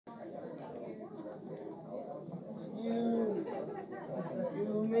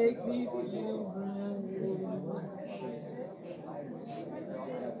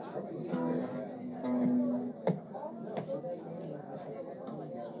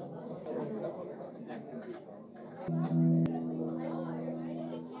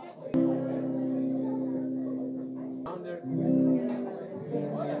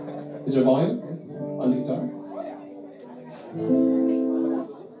Is there volume on the guitar?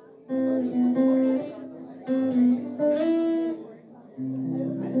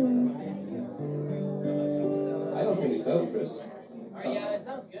 I don't think it's out, Chris. Yeah, it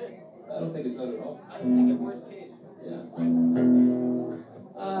sounds good. I don't think it's out at all. I was thinking worst case. Yeah.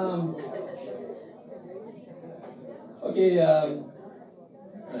 Okay.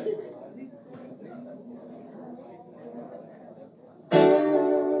 Right.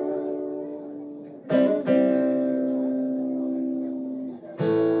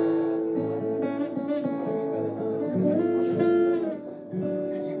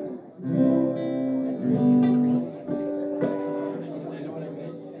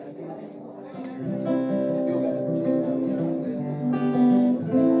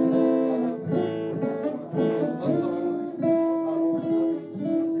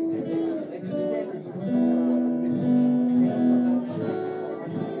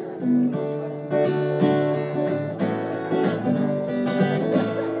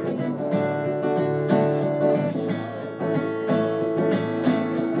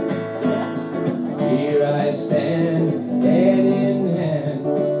 Here I stand, hand in hand,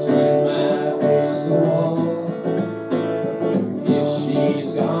 turn my face to the wall. If she's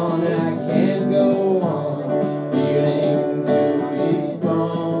gone, I can't go on, feeling to be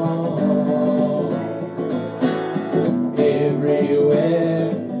wrong. Everywhere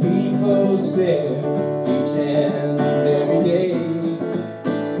people stare, each and every day,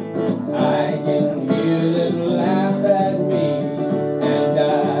 I can hear them laugh at me, and I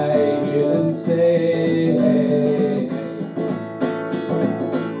hear them say,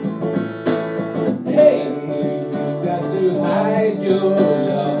 hey, you've got to hide your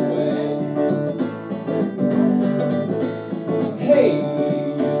love away. Hey,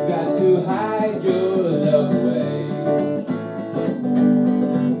 you've got to hide your love away.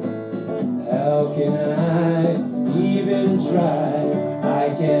 How can I even try? I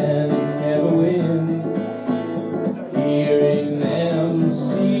can never win. Hearing them,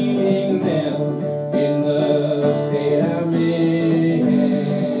 seeing them in the state I'm in.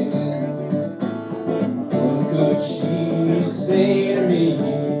 Could she say to me,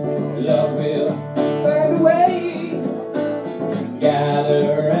 love will find a way? Gather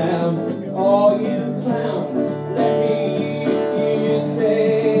around, all you clowns, let me hear you say,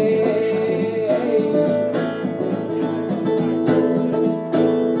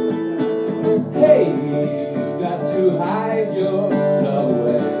 hey, you've got to hide your love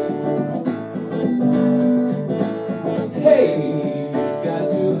away. Hey, you've got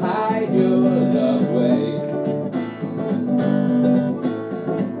to hide your love away.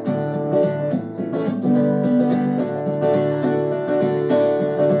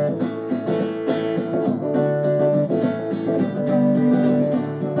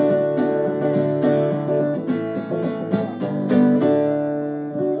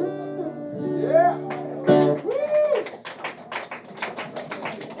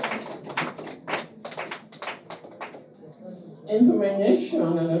 Information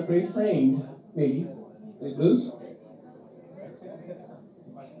and a refrain, maybe. Like this.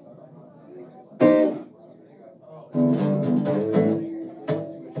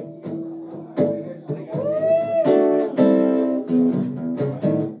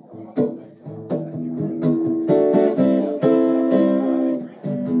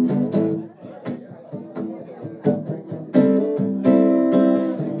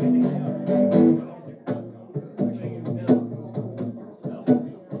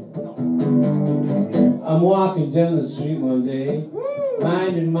 I'm walking down the street one day,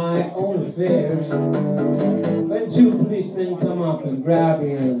 minding my own affairs, when two policemen come up and grab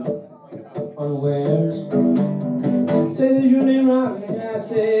me unawares. Say, is your name Robin? And I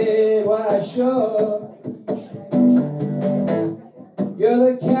said, why, sure.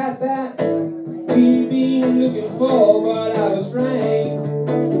 You're the cat that we've been looking for, but I was frank.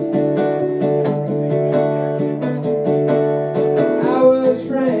 I was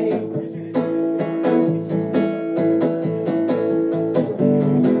frank.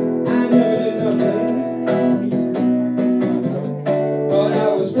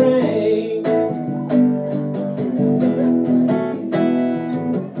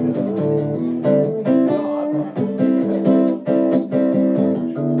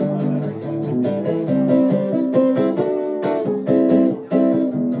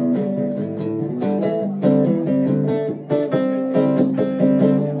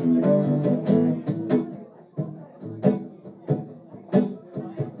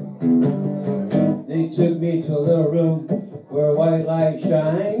 took me to a little room where white light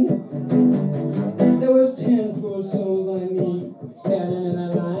shined. There was 10 poor souls like me standing in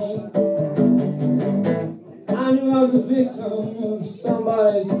a line. I knew I was a victim of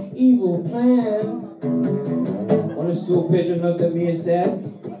somebody's evil plan. When a stool pigeon looked at me and said,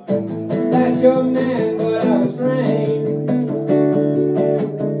 "That's your man," but I was framed.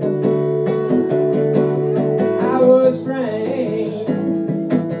 I was framed.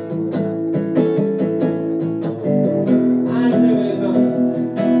 I never did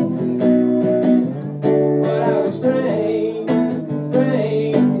nothing, but I was framed,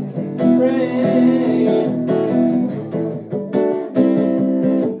 framed, framed.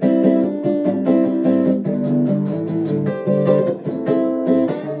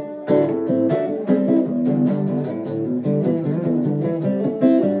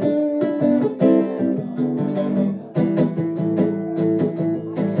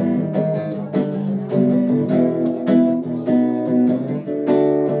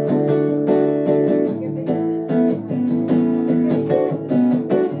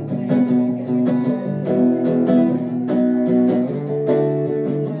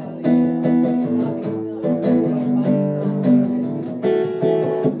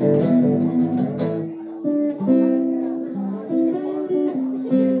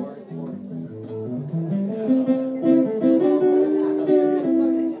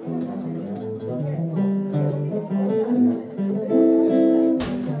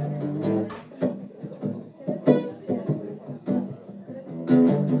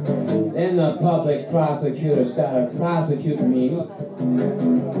 Then the public prosecutor started prosecuting me.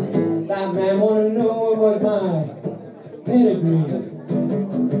 That man wanted to know what was my pedigree.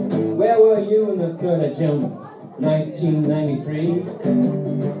 Where were you in the 3rd of June, 1993?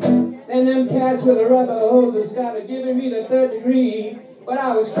 Then them cats with the rubber hoses started giving me the 3rd degree, but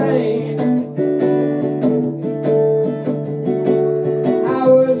I was framed. I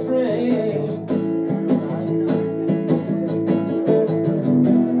was framed.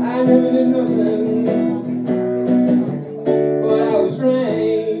 I never did nothing, but I was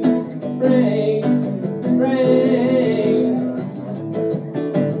framed, framed, framed.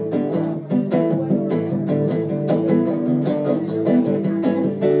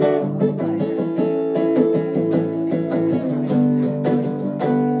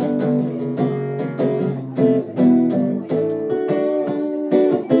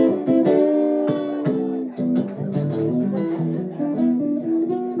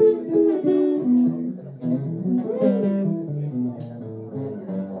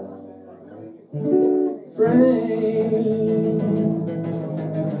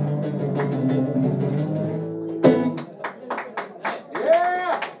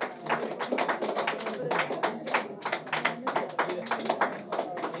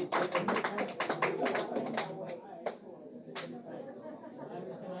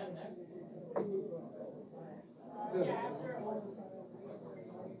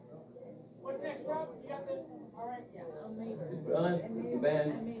 What's next, Rob? You got the. All right, yeah. Run, the band.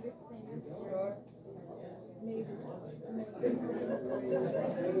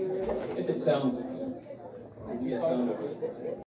 If it sounds, if you sound of it.